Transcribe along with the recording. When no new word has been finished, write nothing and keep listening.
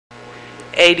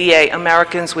ADA,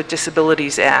 Americans with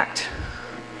Disabilities Act.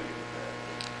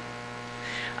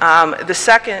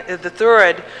 The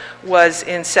third was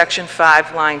in Section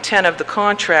 5, line 10 of the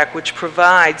contract, which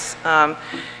provides,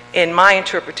 in my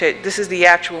interpretation, this is the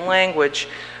actual language,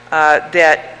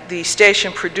 that the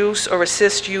station produce or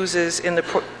assist users in the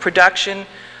production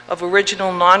of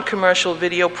original non-commercial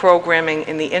video programming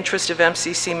in the interest of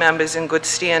MCC members in good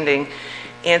standing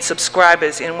and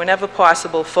subscribers, and whenever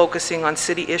possible, focusing on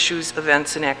city issues,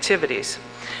 events, and activities.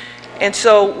 And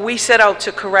so we set out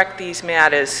to correct these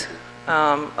matters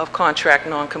of contract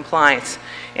non-compliance.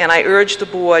 And I urge the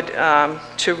board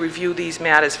to review these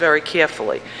matters very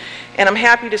carefully. And I'm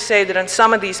happy to say that on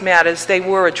some of these matters, they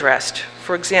were addressed.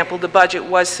 For example, the budget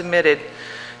was submitted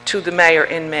to the mayor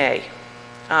in May.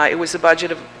 It was a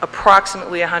budget of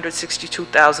approximately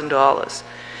 $162,000.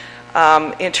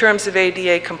 In terms of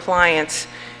ADA compliance,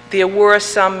 there were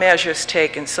some measures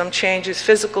taken, some changes,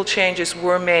 physical changes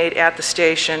were made at the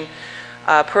station.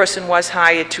 A person was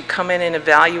hired to come in and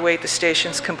evaluate the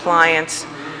station's compliance.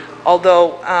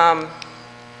 Although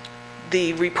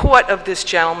the report of this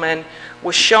gentleman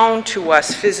was shown to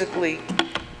us, physically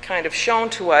kind of shown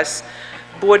to us,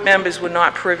 board members were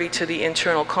not privy to the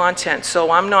internal content.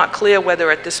 So I'm not clear whether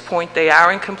at this point they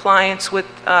are in compliance with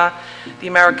the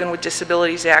American with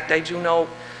Disabilities Act. I do know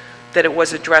that it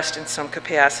was addressed in some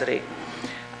capacity.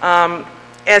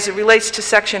 As it relates to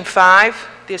Section 5,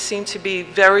 there seem to be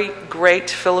very great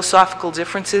philosophical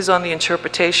differences on the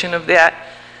interpretation of that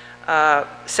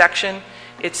section.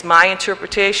 It's my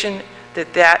interpretation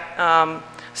that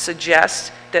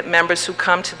suggests that members who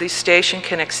come to the station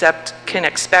can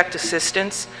expect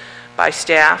assistance by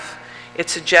staff. It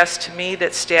suggests to me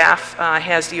that staff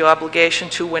has the obligation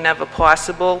to, whenever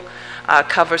possible,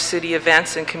 cover city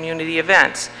events and community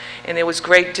events. And there was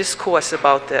great discourse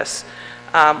about this.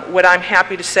 What I'm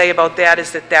happy to say about that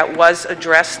is that that was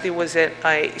addressed. There was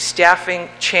a staffing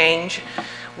change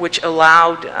which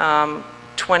allowed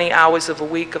 20 hours of a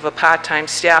week of a part-time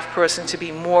staff person to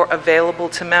be more available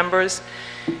to members.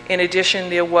 In addition,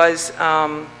 there was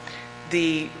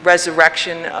the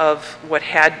resurrection of what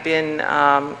had been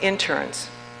interns,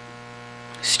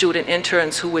 student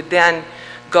interns who would then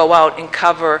go out and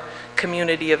cover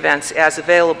community events as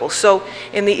available. So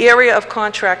in the area of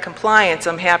contract compliance,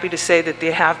 I'm happy to say that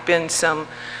there have been some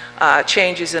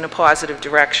changes in a positive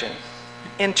direction.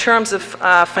 In terms of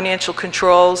financial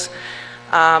controls,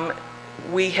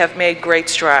 we have made great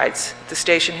strides. The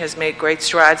station has made great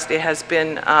strides. There has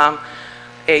been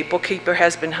a bookkeeper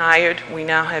has been hired. We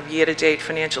now have year-to-date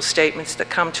financial statements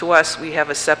that come to us. We have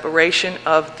a separation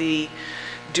of the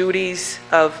duties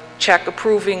of check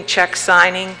approving, check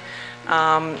signing,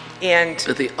 But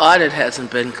the audit hasn't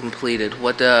been completed.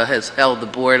 What has held the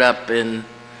board up in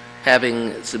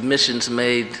having submissions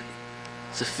made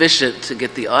sufficient to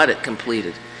get the audit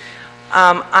completed?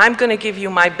 I'm going to give you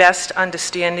my best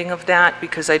understanding of that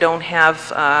because I don't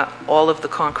have all of the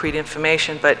concrete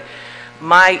information, but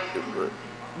my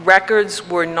records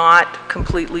were not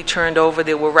completely turned over.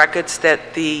 There were records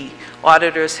that the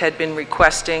auditors had been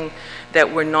requesting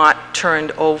that were not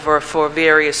turned over for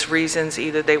various reasons.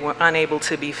 Either they were unable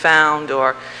to be found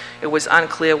or it was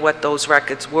unclear what those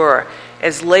records were.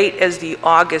 As late as the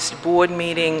August board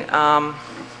meeting, I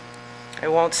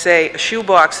won't say a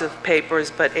shoebox of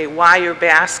papers, but a wire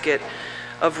basket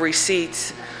of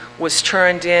receipts was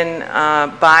turned in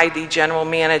by the general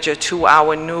manager to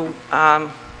our new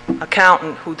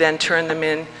accountant, who then turned them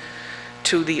in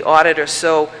to the auditor.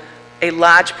 So a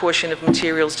large portion of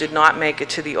materials did not make it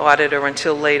to the auditor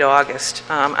until late August,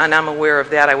 and I'm aware of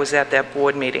that. I was at that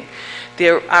board meeting.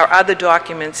 There are other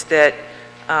documents that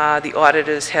the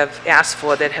auditors have asked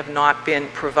for that have not been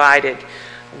provided.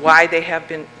 Why they have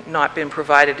not been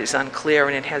provided is unclear,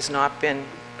 and it has not been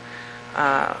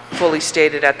fully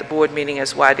stated at the board meeting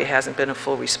as why there hasn't been a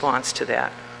full response to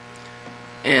that.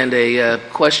 And a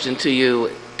question to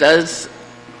you,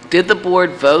 did the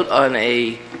board vote on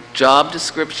a job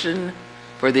description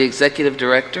for the executive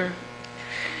director?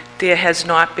 There has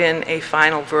not been a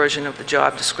final version of the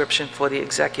job description for the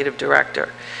executive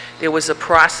director. There was a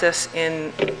process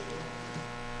in...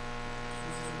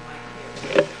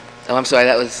 Oh, I'm sorry,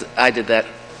 I did that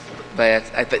by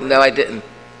accident. No, I didn't.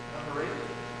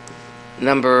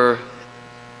 Number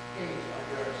 8.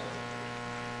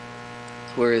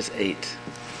 Where is 8?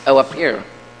 Oh, up here.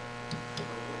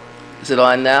 Is it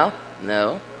on now?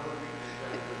 No.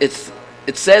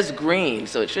 It says green,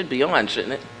 so it should be on,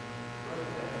 shouldn't it?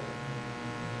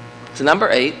 It's number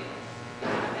 8.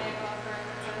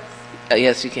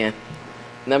 Yes, you can.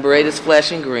 Number 8 is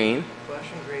flashing green.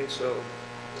 Flashing green, so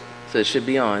it should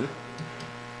be on.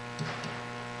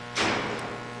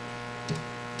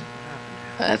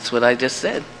 That's what I just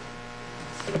said.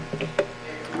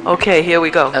 Okay, here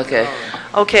we go. Okay.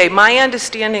 Okay, my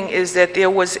understanding is that there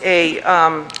was a,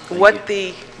 what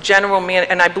the general man,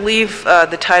 and I believe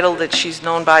the title that she's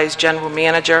known by is general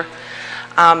manager.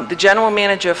 The general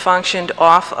manager functioned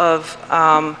off of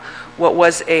what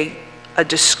was a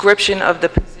description of the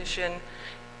position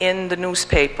in the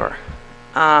newspaper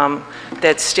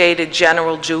that stated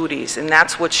general duties, and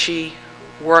that's what she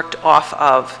worked off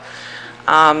of.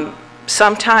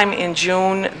 Sometime in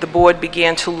June, the board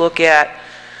began to look at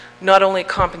not only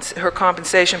her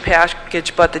compensation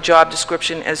package, but the job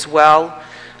description as well.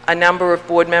 A number of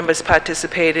board members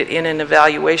participated in an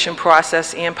evaluation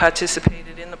process and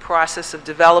participated in the process of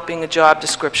developing a job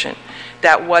description.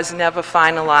 That was never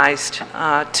finalized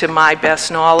to my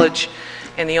best knowledge,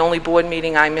 and the only board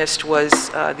meeting I missed was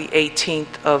the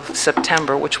 18th of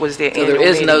September, which was their annual meeting. So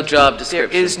there is no job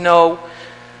description? There is no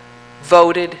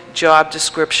voted job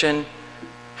description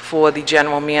for the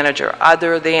general manager,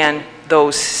 other than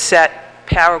those set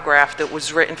paragraph that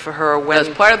was written for her when... As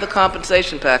part of the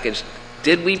compensation package,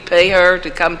 did we pay her to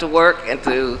come to work and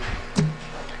to...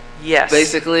 Yes.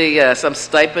 Basically, some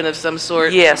stipend of some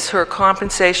sort? Yes, her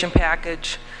compensation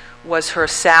package was her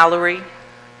salary,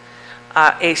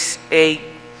 a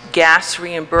gas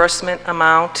reimbursement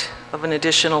amount of an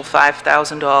additional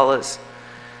 $5,000,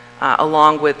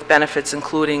 along with benefits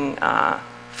including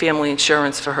family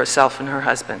insurance for herself and her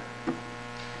husband.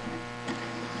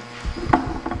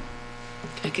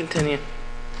 Continue.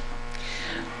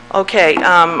 Okay,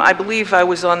 I believe I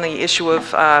was on the issue of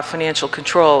financial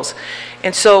controls.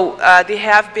 And so there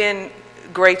have been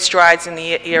great strides in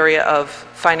the area of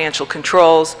financial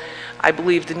controls. I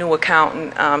believe the new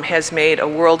accountant has made a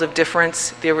world of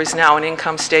difference. There is now an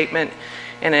income statement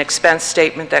and an expense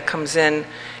statement that comes in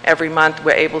every month.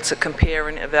 We're able to compare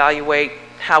and evaluate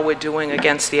how we're doing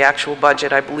against the actual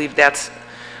budget. I believe that's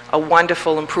a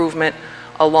wonderful improvement,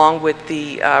 along with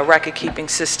the record-keeping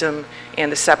system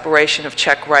and the separation of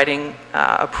check writing,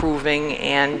 approving,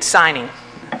 and signing.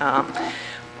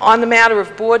 On the matter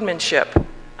of boardmanship,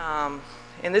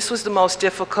 and this was the most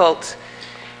difficult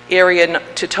area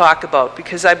to talk about,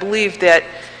 because I believe that,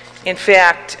 in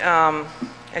fact,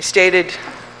 I stated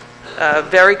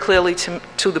very clearly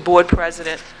to the board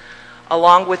president,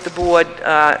 along with the board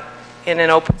in an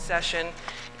open session,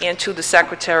 and to the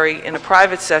secretary in a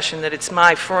private session, that it's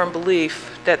my firm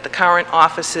belief that the current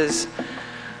officers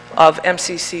of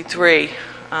MCC3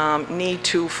 need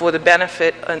to, for the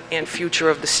benefit and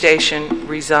future of the station,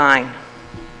 resign.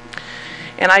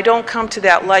 And I don't come to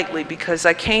that lightly, because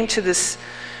I came to this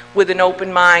with an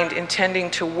open mind,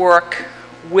 intending to work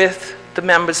with the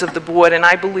members of the board, and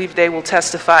I believe they will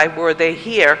testify, were they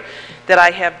here, that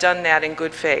I have done that in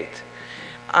good faith.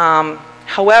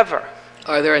 However,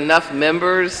 are there enough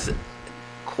members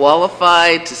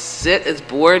qualified to sit as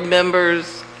board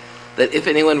members that if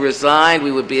anyone resigned,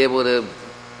 we would be able to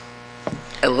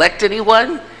elect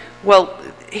anyone? Well,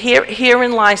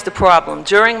 herein lies the problem.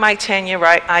 During my tenure,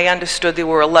 I understood there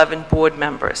were 11 board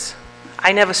members.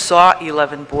 I never saw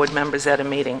 11 board members at a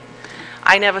meeting.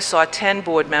 I never saw 10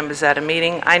 board members at a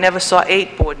meeting. I never saw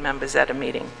 8 board members at a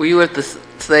meeting. Were you at the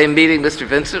same meeting Mr.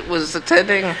 Vincent was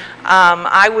attending?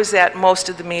 I was at most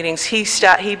of the meetings. He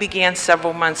began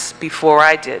several months before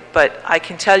I did. But I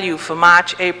can tell you, for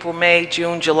March, April, May,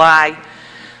 June, July,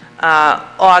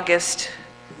 August,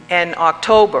 and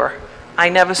October, I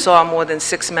never saw more than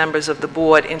 6 members of the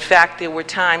board. In fact, there were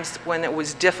times when it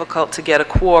was difficult to get a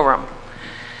quorum.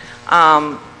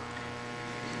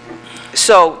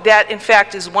 So that, in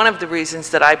fact, is one of the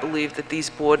reasons that I believe that this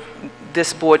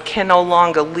board can no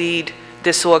longer lead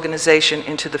this organization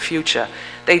into the future.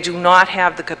 They do not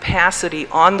have the capacity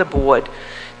on the board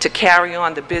to carry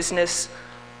on the business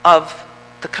of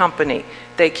the company.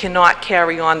 They cannot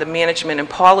carry on the management and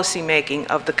policy making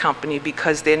of the company,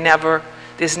 because there's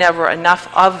never enough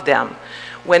of them.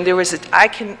 When there is I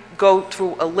can go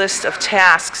through a list of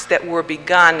tasks that were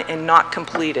begun and not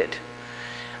completed.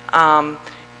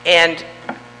 And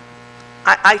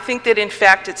I think that, in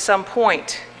fact, at some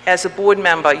point, as a board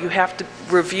member, you have to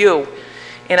review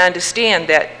and understand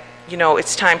that, you know,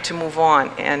 it's time to move on.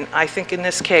 And I think in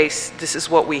this case, this is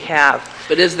what we have.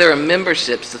 But is there a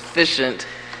membership sufficient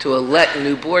to elect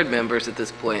new board members at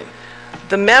this point?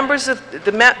 The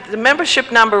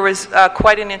membership number is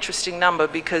quite an interesting number,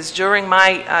 because during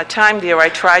my time there, I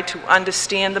tried to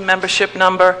understand the membership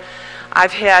number.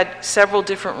 I've had several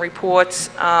different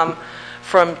reports,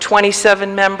 from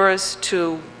 27 members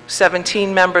to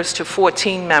 17 members to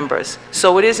 14 members.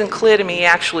 So it isn't clear to me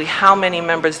actually how many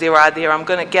members there are there. I'm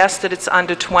going to guess that it's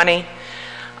under 20.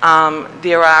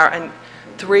 There are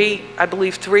I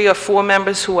believe 3 or 4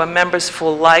 members who are members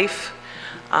for life.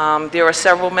 There are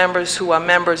several members who are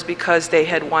members because they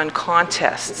had won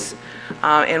contests,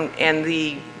 and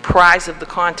the prize of the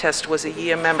contest was a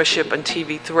year membership on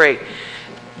TV3.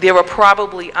 There are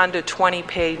probably under 20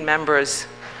 paid members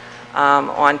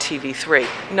on TV3.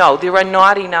 No, there are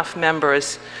not enough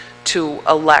members to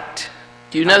elect.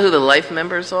 Do you know who the life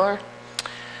members are?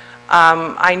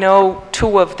 I know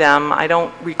 2 of them. I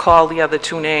don't recall the other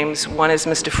 2 names. One is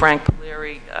Mr. Frank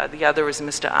Polari, the other is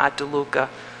Mr. Art DeLuca.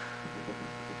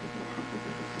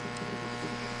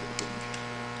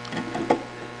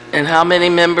 And how many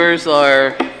members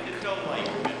are?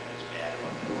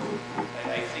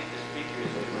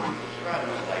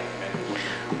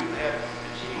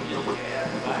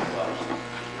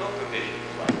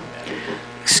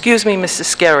 Excuse me, Mr.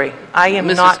 Skerry. I am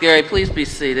not. Mrs. Skerry, please be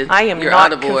seated. I am You're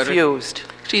not out of order. confused.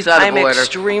 She's out of order. I'm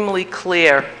extremely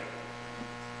clear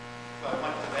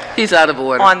He's out of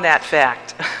order. on that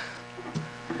fact.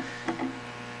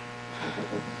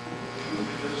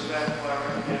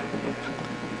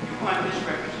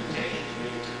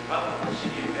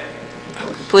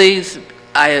 Please,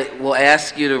 I will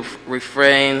ask you to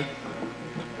refrain.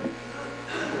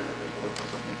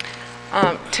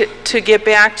 To get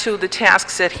back to the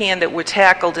tasks at hand that were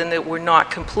tackled and that were not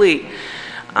complete,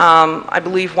 I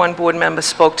believe one board member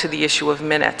spoke to the issue of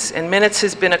minutes. And minutes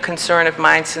has been a concern of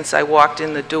mine since I walked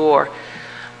in the door.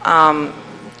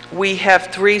 We have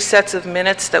 3 sets of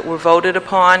minutes that were voted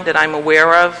upon that I'm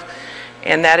aware of,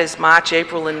 and that is March,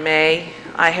 April, and May.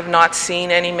 I have not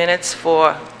seen any minutes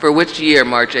for... For which year,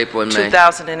 March, April, and May?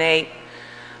 2008.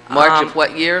 March of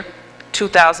what year?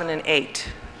 2008.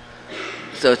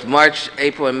 So it's March,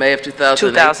 April, and May of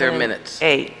 2008, their minutes.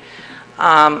 2008.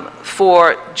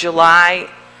 For July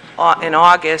and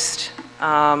August,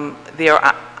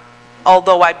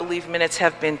 although I believe minutes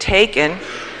have been taken,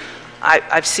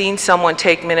 I've seen someone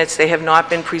take minutes. They have not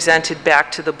been presented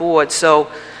back to the board. So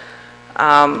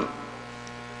that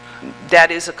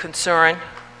is a concern.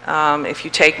 If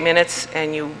you take minutes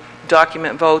and you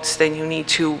document votes, then you need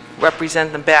to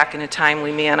represent them back in a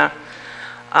timely manner.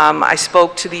 I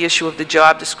spoke to the issue of the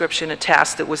job description, a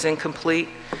task that was incomplete.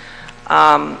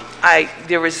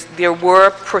 There were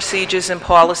procedures and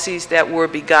policies that were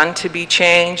begun to be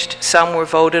changed. Some were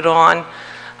voted on.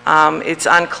 It's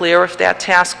unclear if that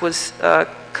task was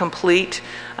complete.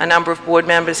 A number of board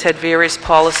members had various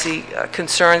policy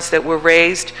concerns that were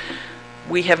raised.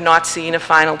 We have not seen a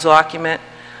final document.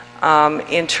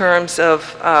 In terms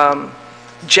of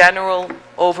general,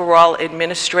 overall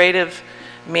administrative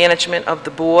management of the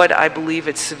board, I believe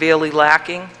it's severely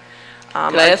lacking.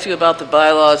 Can I ask you about the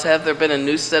bylaws? Have there been a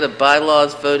new set of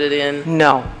bylaws voted in?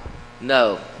 No.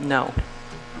 No. No.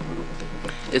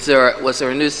 Was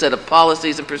there a new set of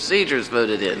policies and procedures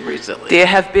voted in recently? There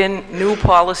have been new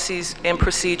policies and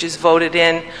procedures voted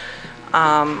in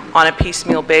on a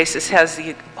piecemeal basis. Has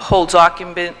the whole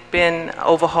document been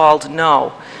overhauled?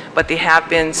 No. But there have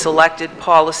been selected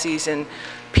policies and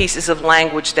pieces of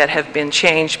language that have been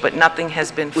changed, but nothing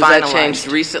has been finalized. Was that changed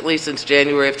recently, since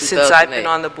January of 2008? Since I've been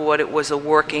on the board, it was a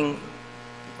working,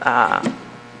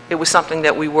 it was something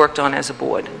that we worked on as a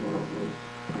board.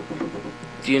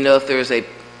 Do you know if there's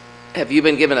have you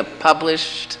been given a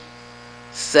published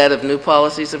set of new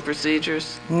policies and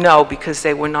procedures? No, because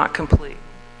they were not complete.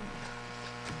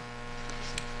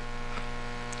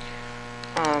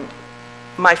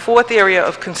 My 4th area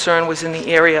of concern was in the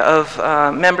area of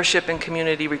membership and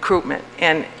community recruitment.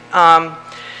 And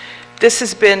this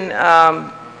has been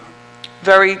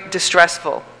very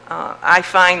distressful. I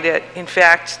find that, in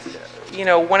fact, you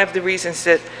know, one of the reasons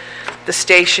that the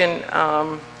station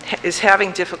is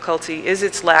having difficulty is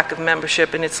its lack of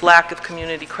membership and its lack of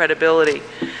community credibility.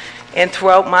 And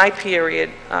throughout my period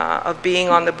of being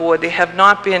on the board, there have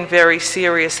not been very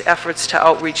serious efforts to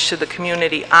outreach to the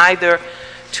community, either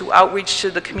to outreach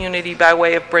to the community by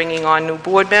way of bringing on new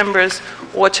board members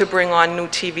or to bring on new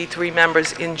TV3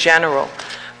 members in general.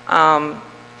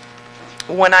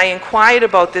 When I inquired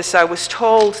about this, I was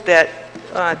told that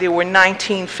there were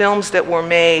 19 films that were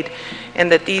made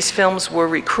and that these films were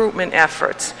recruitment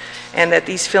efforts and that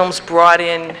these films brought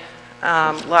in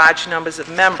large numbers of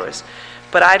members.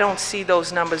 But I don't see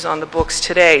those numbers on the books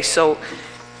today. So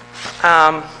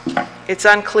it's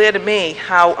unclear to me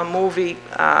how a movie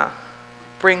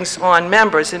brings on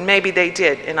members, and maybe they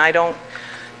did, and I don't,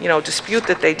 you know, dispute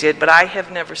that they did, but I have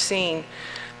never seen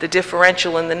the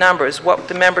differential in the numbers, what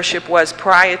the membership was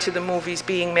prior to the movies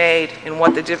being made and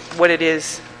what it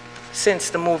is since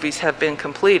the movies have been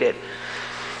completed.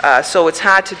 So it's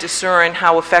hard to discern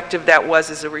how effective that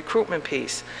was as a recruitment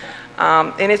piece.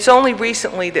 And it's only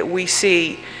recently that we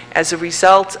see, as a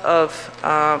result of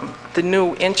the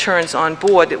new interns on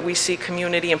board, that we see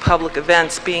community and public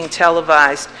events being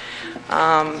televised.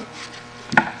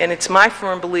 And it's my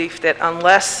firm belief that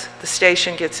unless the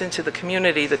station gets into the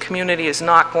community is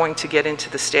not going to get into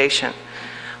the station.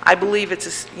 I believe it's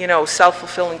a,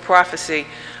 self-fulfilling prophecy.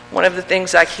 One of the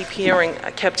things I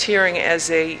kept hearing as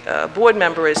a board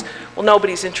member is, well,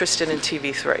 nobody's interested in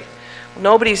TV3. Well,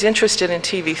 nobody's interested in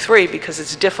TV3 because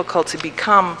it's difficult to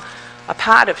become a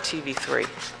part of TV3.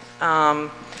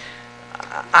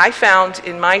 I found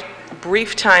in my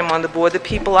brief time on the board that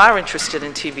people are interested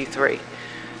in TV3,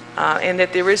 and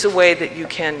that there is a way that you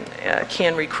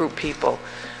can recruit people.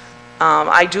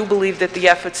 I do believe that the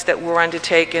efforts that were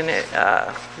undertaken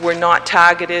were not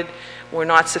targeted, were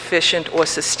not sufficient or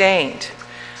sustained.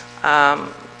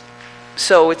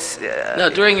 So it's... Now,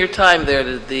 during your time there,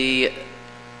 did the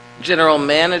general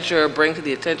manager bring to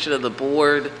the attention of the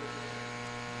board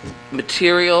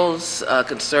materials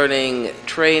concerning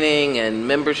training and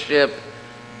membership,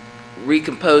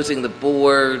 recomposing the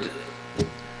board,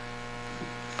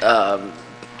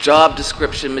 job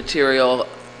description material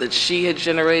that she had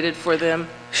generated for them?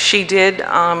 She did.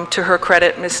 To her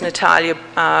credit, Ms. Natalia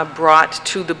brought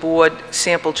to the board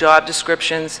sample job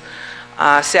descriptions,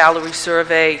 salary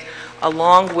survey,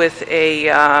 along with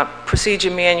a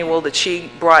procedure manual that she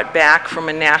brought back from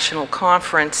a national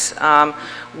conference,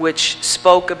 which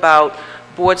spoke about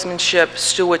boardsmanship,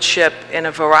 stewardship, and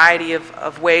a variety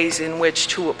of ways in which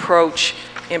to approach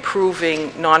improving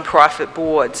nonprofit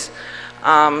boards.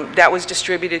 That was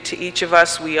distributed to each of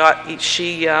us.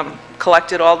 She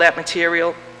collected all that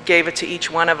material, gave it to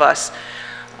each one of us.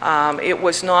 It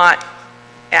was not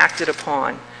acted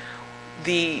upon.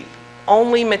 The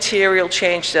only material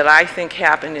change that I think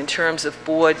happened in terms of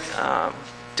board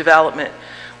development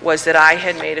was that I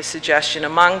had made a suggestion,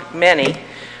 among many,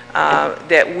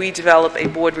 that we develop a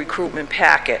board recruitment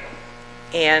packet.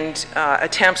 And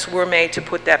attempts were made to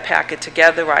put that packet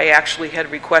together. I actually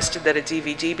had requested that a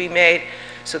DVD be made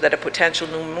so that a potential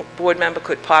new board member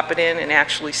could pop it in and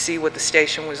actually see what the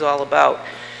station was all about.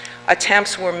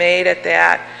 Attempts were made at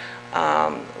that.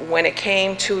 When it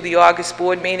came to the August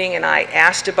board meeting and I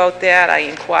asked about that, I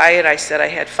inquired, I said I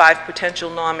had 5 potential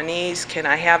nominees, can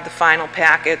I have the final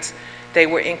packets? They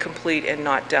were incomplete and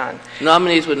not done.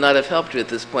 Nominees would not have helped you at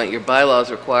this point. Your bylaws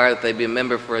require that they be a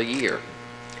member for a year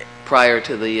prior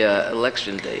to the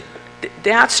election date.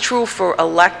 That's true for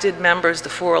elected members, the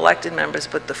 4 elected members,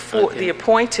 but the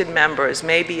appointed members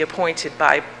may be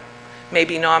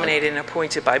nominated and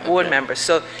appointed by board members.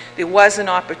 So there was an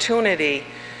opportunity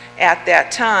at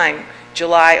that time,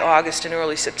 July, August, and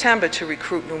early September, to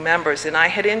recruit new members. And I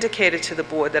had indicated to the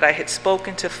board that I had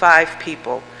spoken to 5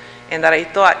 people and that I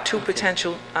thought 2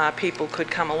 potential people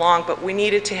could come along, but we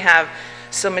needed to have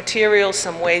some materials,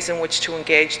 some ways in which to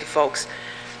engage the folks.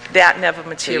 That never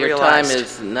materialized. So your time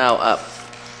is now up.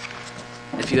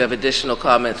 If you have additional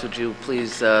comments, would you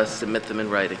please submit them in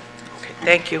writing? Okay,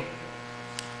 thank you.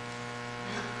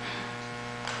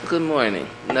 Good morning.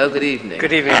 No, good evening.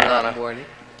 Good evening, Your Honor. Good morning.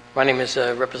 My name is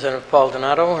Representative Paul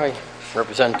Donato. I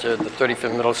represent the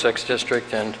 35th Middlesex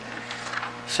District and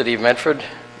City of Medford.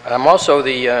 I'm also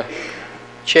the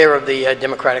chair of the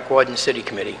Democratic Ward and City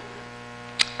Committee.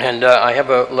 And I have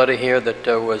a letter here that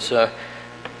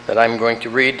that I'm going to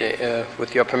read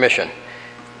with your permission.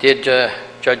 Dear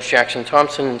Judge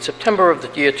Jackson-Thompson, in September of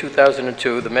the year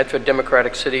 2002, the Medford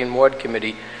Democratic City and Ward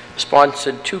Committee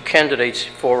sponsored 2 candidates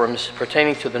forums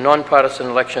pertaining to the nonpartisan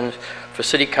elections for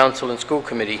City Council and School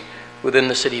Committee within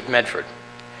the City of Medford.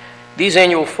 These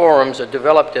annual forums are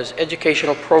developed as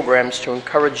educational programs to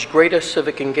encourage greater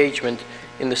civic engagement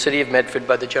in the City of Medford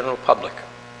by the general public.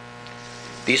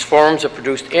 These forums are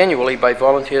produced annually by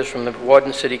volunteers from the Ward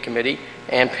and City Committee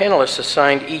and panelists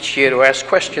assigned each year to ask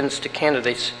questions to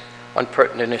candidates on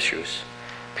pertinent issues.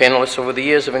 Panelists over the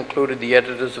years have included the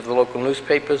editors of the local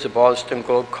newspapers, a Boston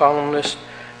Globe columnist,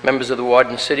 members of the Ward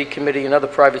and City Committee, and other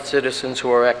private citizens who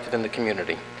are active in the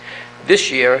community. This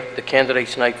year, the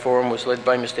Candidates Night Forum was led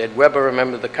by Mr. Ed Weber, a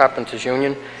member of the Carpenters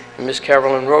Union, and Ms.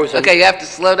 Carolyn Rosen. Okay, you have to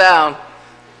slow down.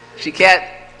 She can't...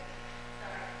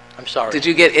 I'm sorry. Did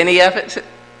you get any of it?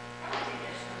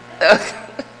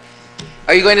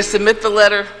 Are you going to submit the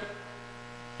letter?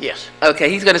 Yes. Okay,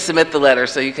 he's going to submit the letter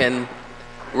so you can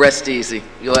rest easy.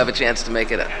 You'll have a chance to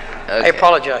make it up. Okay. I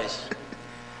apologize.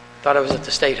 Thought I was at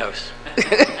the State House.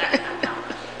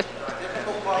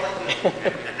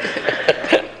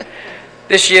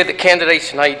 This year, the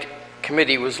Candidates Night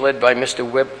Committee was led by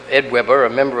Mr. Ed Weber, a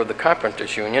member of the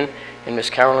Carpenters Union, and Ms.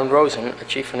 Carolyn Rosen, a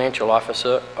Chief Financial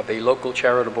Officer of a local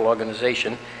charitable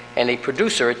organization and a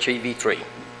producer at TV3.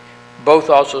 Both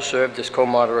also served as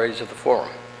co-moderators of the forum.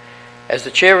 As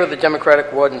the chair of the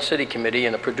Democratic Ward and City Committee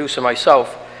and a producer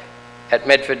myself at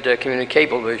Medford Community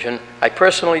Cablevision, I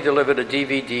personally delivered a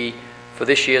DVD for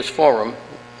this year's forum,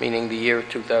 meaning the year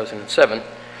 2007,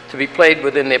 to be played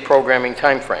within their programming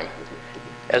time frame.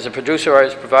 As a producer, I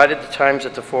was provided the times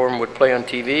that the forum would play on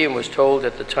TV and was told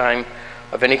at the time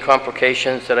of any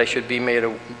complications that I should be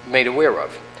made aware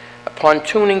of. Upon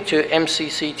tuning to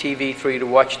MCC TV3 to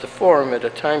watch the forum at a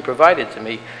time provided to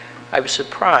me, I was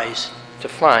surprised to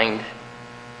find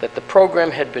that the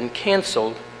program had been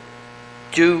canceled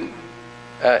with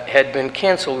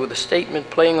a statement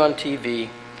playing on TV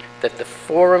that the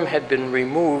forum had been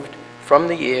removed from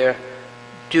the air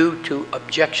due to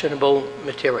objectionable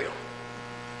material.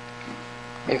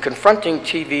 In confronting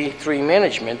TV3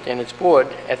 management and its board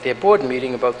at their board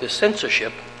meeting about this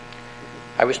censorship,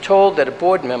 I was told that a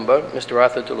board member, Mr.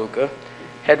 Arthur DeLuca,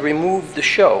 had removed the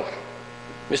show.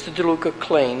 Mr. DeLuca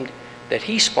claimed that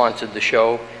he sponsored the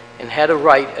show and had a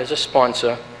right as a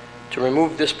sponsor to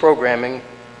remove this programming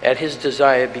at his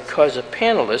desire because a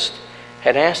panelist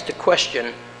had asked a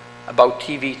question about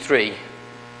TV3,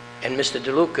 and Mr.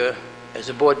 DeLuca, as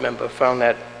a board member, found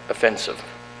that offensive.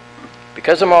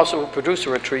 Because I'm also a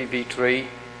producer at TV3,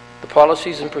 the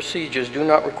policies and procedures do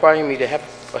not require me to have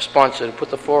a sponsor to put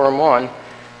the forum on,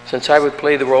 since I would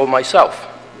play the role myself.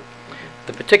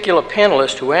 The particular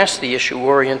panelist who asked the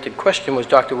issue-oriented question was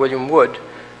Dr. William Wood,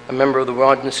 a member of the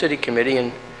Woburn District Court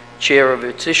and chair of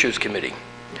its Issues Committee,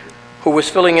 who was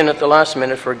filling in at the last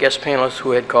minute for a guest panelist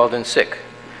who had called in sick.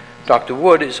 Dr.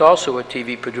 Wood is also a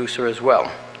TV producer as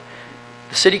well.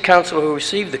 The city councilor who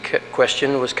received the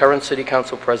question was current city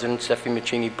council president Stephanie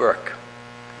Maccini-Burke.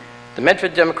 The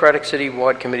Medford Democratic City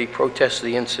Ward Committee protests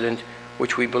the incident,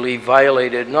 which we believe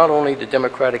violated not only the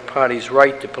Democratic Party's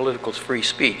right to political free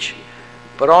speech,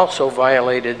 but also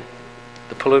violated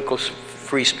the political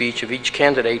free speech of each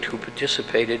candidate who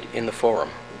participated in the forum.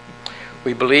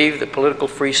 We believe the political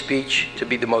free speech to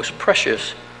be the most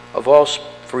precious of all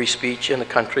free speech in the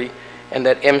country, and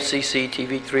that MCC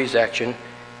TV3's action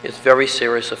is a very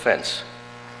serious offense.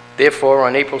 Therefore,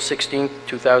 on April 16,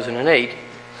 2008,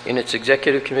 in its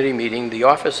executive committee meeting, the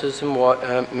officers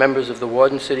and members of the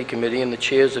Ward and City Committee and the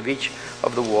chairs of each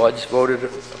of the wards voted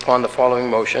upon the following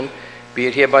motion: be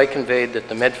it hereby conveyed that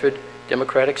the Medford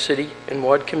Democratic City and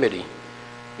Ward Committee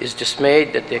is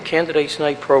dismayed that their candidates'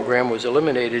 night program was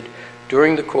eliminated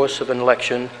during the course of an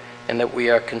election, and that we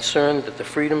are concerned that the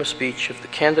freedom of speech of the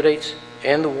candidates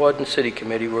and the Ward and City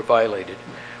Committee were violated.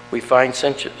 We find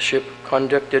censorship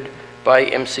conducted by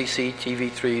MCC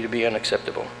TV3 to be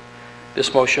unacceptable.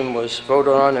 This motion was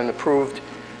voted on and approved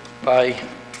by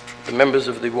the members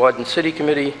of the Ward and City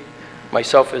Committee,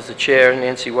 myself as the chair,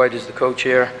 Nancy White as the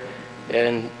co-chair,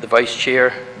 and the vice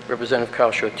chair, Representative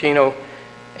Carl Shortino,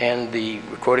 and the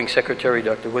recording secretary,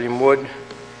 Dr. William Wood,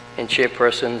 and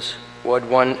chairpersons, Ward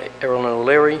 1, Erilyn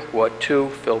O'Leary, Ward 2,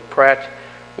 Phil Pratt,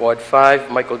 Ward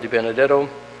 5, Michael DiBenedetto,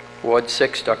 Ward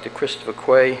 6, Dr. Christopher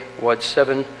Quay, Ward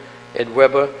 7, Ed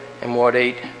Weber, and Ward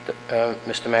 8,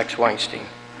 Mr. Max Weinstein.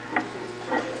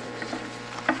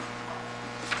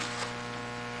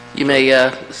 You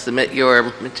may submit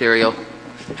your material,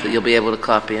 so you'll be able to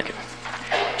copy it.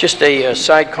 Just a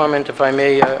side comment, if I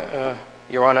may,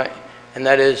 Your Honor, and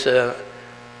that is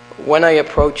when I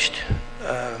approached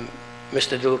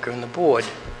Mr. DeLuca and the board,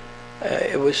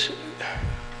 it was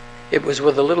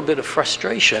with a little bit of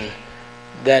frustration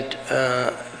that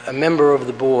a member of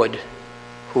the board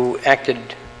who acted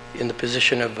in the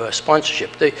position of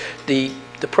sponsorship, the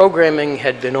programming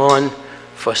had been on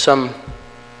for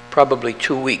probably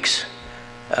 2 weeks.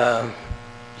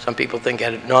 Some people think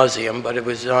ad nauseum, but it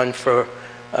was on for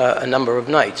a number of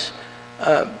nights.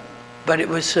 But it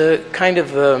was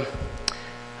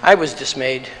I was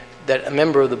dismayed that a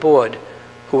member of the board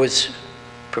who was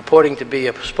purporting to be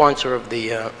a sponsor of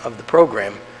the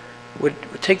program would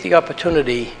take the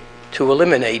opportunity to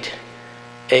eliminate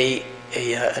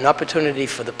an opportunity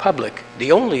for the public,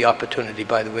 the only opportunity,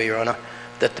 by the way, Your Honor,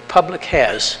 that the public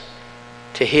has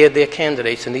to hear their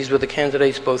candidates, and these were the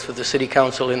candidates both for the City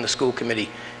Council and the School Committee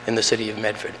in the City of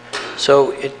Medford.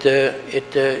 So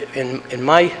in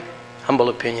my humble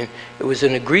opinion, it was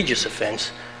an egregious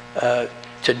offense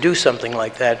to do something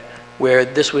like that, where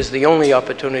this was the only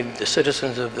opportunity the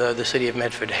citizens of the City of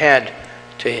Medford had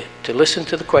to listen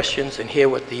to the questions and hear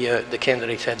what the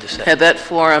candidates had to say. Had that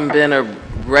forum been a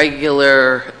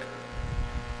regular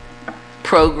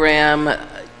program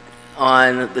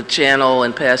on the channel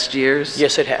in past years?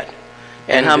 Yes, it had.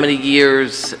 And how many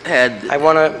years had?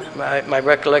 My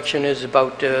recollection is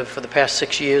about, for the past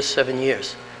 6 years, 7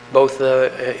 years, both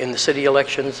in the city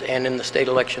elections and in the state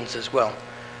elections as well.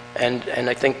 And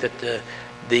I think that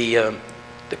the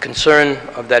concern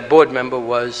of that board member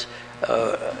was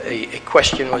a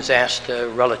question was asked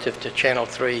relative to Channel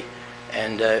 3,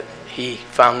 and he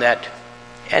found that,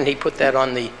 and he put that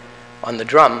on the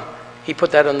drum. He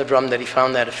put that on the drum that he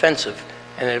found that offensive,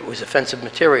 and it was offensive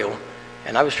material.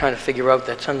 And I was trying to figure out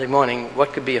that Sunday morning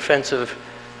what could be offensive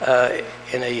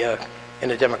in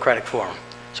a democratic forum.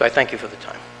 So I thank you for the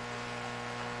time.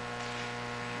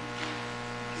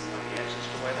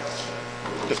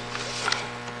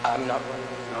 I'm not running.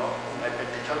 No, I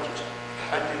told you.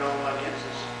 I do not want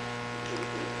answers.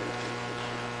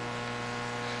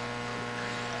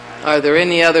 Are there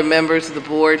any other members of the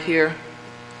board here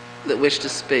that wish to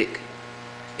speak?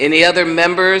 Any other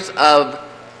members of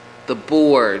the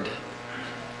board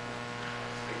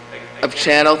of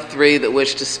Channel 3 that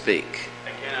wish to speak?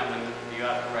 Again, I'm the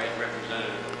authorized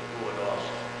representative of the board also,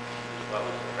 as well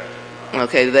as the president.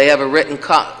 Okay, do they have a written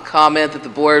comment that the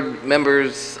board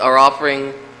members are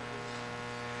offering?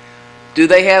 Do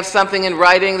they have something in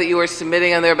writing that you are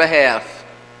submitting on their behalf?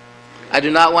 I do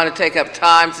not want to take up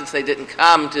time since they didn't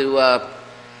come to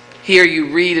hear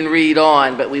you read and read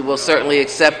on, but we will certainly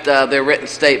accept their written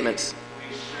statements.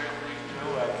 We certainly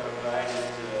do. I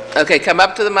provided... Okay, come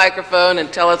up to the microphone and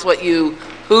tell us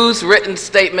whose written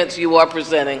statements you are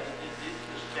presenting. The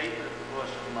statement, of course,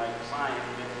 of my client,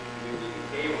 Community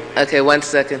Cable. Okay, 1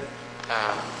 second.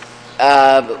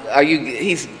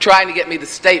 He's trying to get me the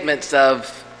statements of...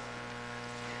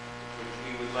 Which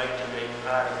we would like to make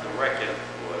part of the record, of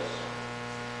course.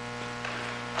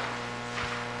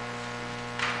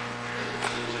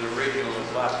 There's an original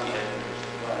copy that was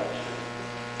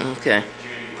supplied. Okay.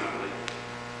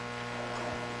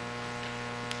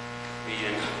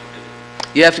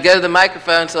 You have to go to the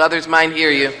microphone so others might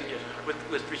hear you. Yes.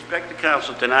 With respect to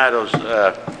Counsel Donato's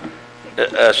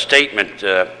statement,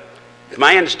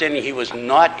 my understanding he was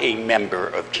not a member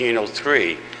of Channel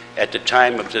 3 at the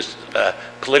time of this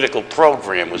political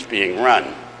program was being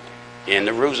run. And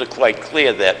the rules are quite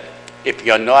clear that if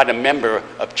you're not a member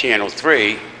of Channel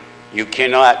 3, you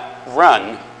cannot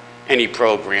run any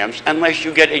programs unless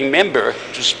you get a member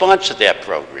to sponsor that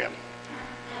program.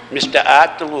 Mr.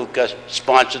 Art DeLuca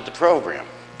sponsored the program.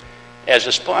 As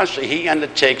a sponsor, he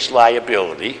undertakes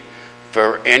liability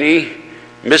for any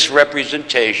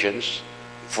misrepresentations,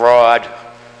 fraud,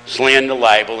 slander,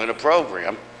 libel in a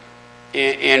program,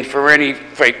 and for any,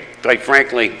 quite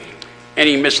frankly,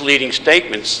 any misleading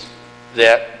statements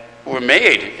that were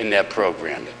made in that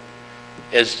program.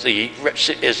 As the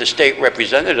state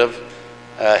representative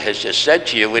has just said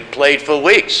to you, it played for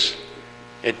weeks.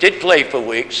 It did play for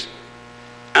weeks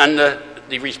under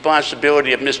the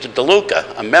responsibility of Mr.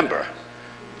 DeLuca, a member.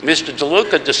 Mr.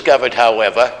 DeLuca discovered,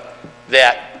 however,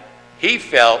 that he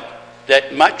felt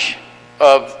that much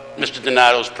of Mr.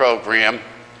 Donato's program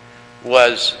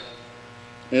was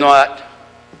not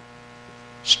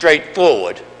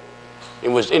straightforward. It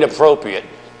was inappropriate.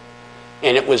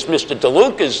 And it was Mr.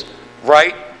 DeLuca's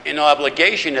right and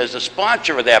obligation as the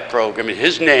sponsor of that program in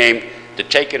his name to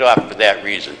take it off for that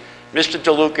reason. Mr.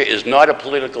 DeLuca is not a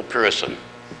political person.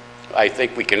 I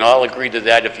think we can all agree to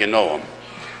that if you know him.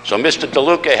 So Mr.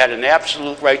 DeLuca had an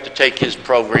absolute right to take his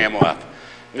program off.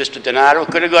 Mr. Donato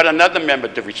could have got another member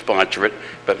to sponsor it,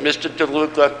 but Mr.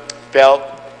 DeLuca felt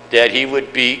that he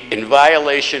would be in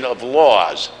violation of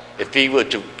laws if he were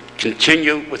to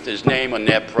continue with his name on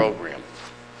that program.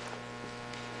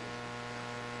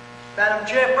 Madam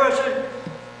Chairperson,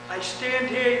 I stand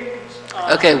here...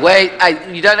 Okay, wait.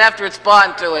 You don't have to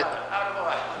respond to it.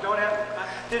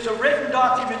 There's a written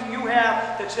document you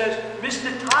have that says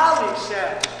Mr. Talley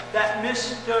said that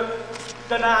Mr.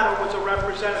 Donato was a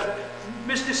representative.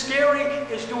 Mr. Scary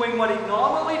is doing what he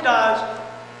normally does,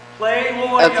 play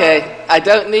lawyer. Okay, I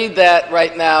don't need that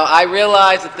right now. I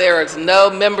realize that there is no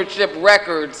membership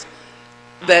records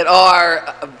that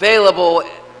are available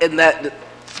in that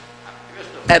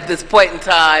at this point in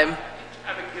time.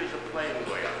 I'm accused of playing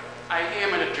lawyer. I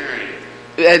am an attorney.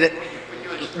 And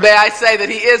may I say that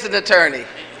he is an attorney?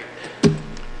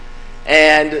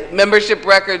 And membership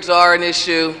records are an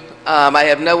issue. I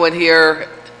have no one here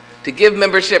to give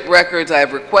membership records. I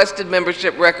have requested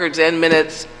membership records and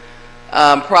minutes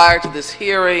prior to this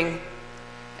hearing,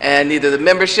 and neither the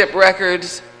membership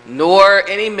records nor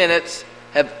any minutes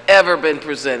have ever been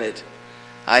presented.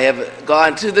 I have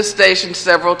gone to the station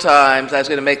several times. I was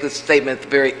going to make this statement at the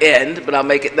very end, but I'll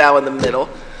make it now in the middle.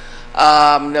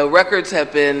 No minutes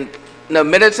have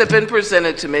been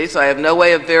presented to me, so I have no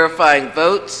way of verifying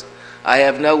votes. I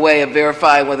have no way of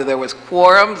verifying whether there was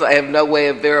quorums. I have no way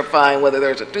of verifying whether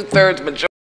there's a 2/3 majority.